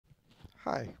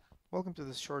Hi, welcome to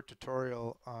this short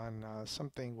tutorial on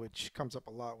something which comes up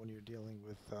a lot when you're dealing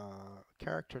with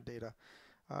character data,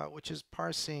 which is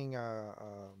parsing a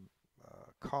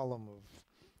column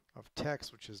of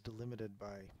text which is delimited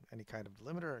by any kind of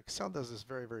delimiter. Excel does this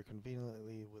very, very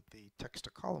conveniently with the text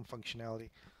to column functionality.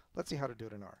 Let's see how to do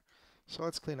it in R. So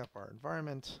let's clean up our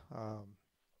environment.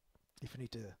 If you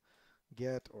need to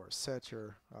get or set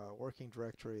your working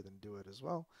directory, then do it as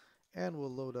well. And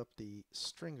we'll load up the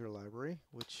stringer library,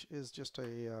 which is just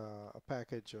a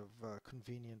package of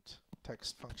convenient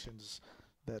text functions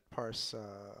that parse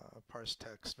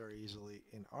text very easily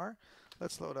in R.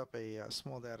 Let's load up a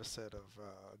small data set of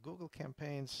Google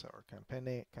campaigns or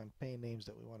campaign names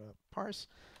that we want to parse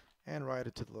and write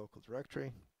it to the local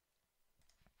directory.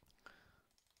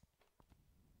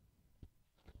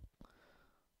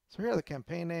 So here are the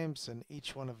campaign names, and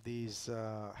each one of these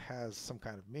has some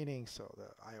kind of meaning. So the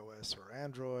iOS or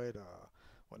Android,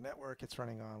 what network it's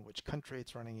running on, which country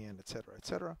it's running in, etc.,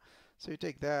 etc. So you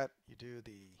take that, you do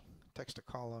the text to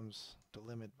columns,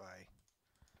 delimit by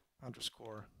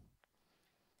underscore,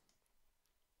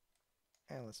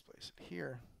 and let's place it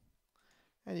here.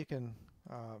 And you can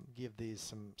give these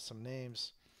some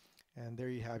names, and there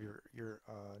you have your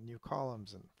new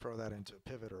columns, and throw that into a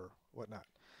pivot or whatnot.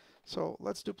 So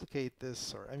let's duplicate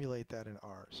this or emulate that in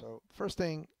R. So first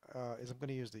thing is I'm going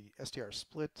to use the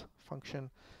strsplit function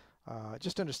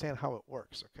just to understand how it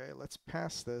works. Okay, let's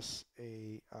pass this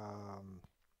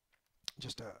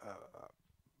just a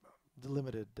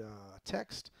delimited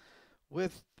text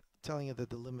with telling you the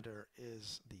delimiter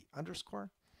is the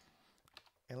underscore.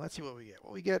 And let's see what we get.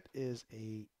 What we get is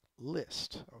a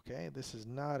list. Okay, this is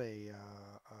not a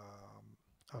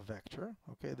vector.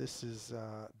 Okay, this is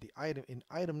the item. In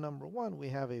item number one, we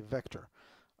have a vector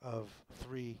of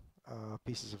three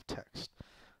pieces of text.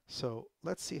 So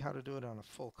let's see how to do it on a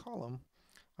full column.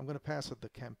 I'm going to pass it the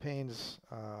campaign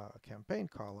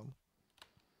column.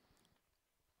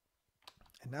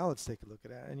 And now let's take a look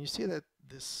at that. And you see that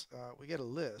this we get a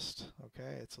list.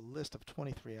 Okay, it's a list of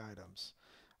 23 items.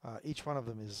 Each one of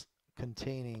them is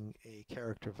containing a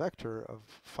character vector of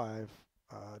 5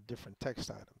 different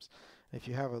text items. And if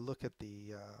you have a look at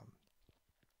the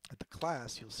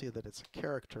class, you'll see that it's a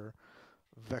character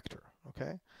vector.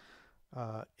 Okay,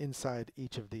 inside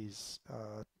each of these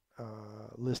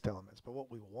list elements. But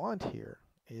what we want here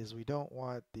is we don't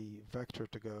want the vector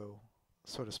to go,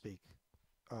 so to speak,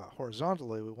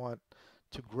 horizontally. We want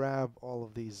to grab all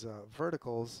of these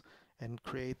verticals and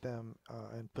create them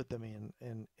and put them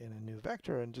in a new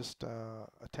vector and just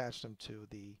attach them to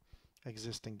the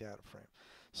existing data frame.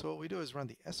 So what we do is run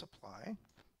the sapply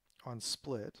on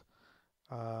split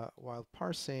while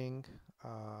parsing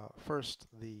first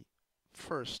the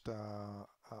first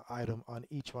item on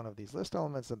each one of these list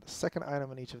elements, and the second item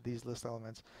on each of these list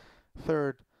elements,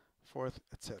 third, fourth,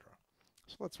 etc.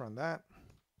 So let's run that.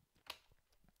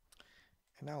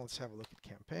 And now let's have a look at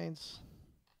campaigns.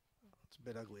 It's a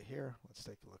bit ugly here. Let's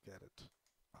take a look at it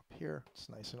up here. It's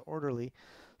nice and orderly.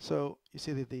 So you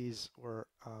see that these were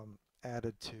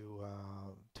added to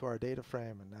our data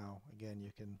frame, and now again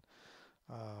you can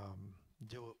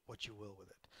do what you will with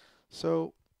it.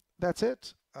 So that's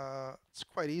it. It's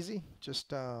quite easy,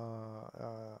 just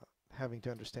having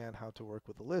to understand how to work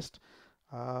with a list.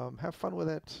 Have fun with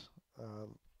it.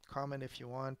 Comment if you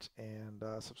want, and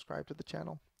subscribe to the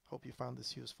channel. Hope you found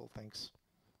this useful. Thanks.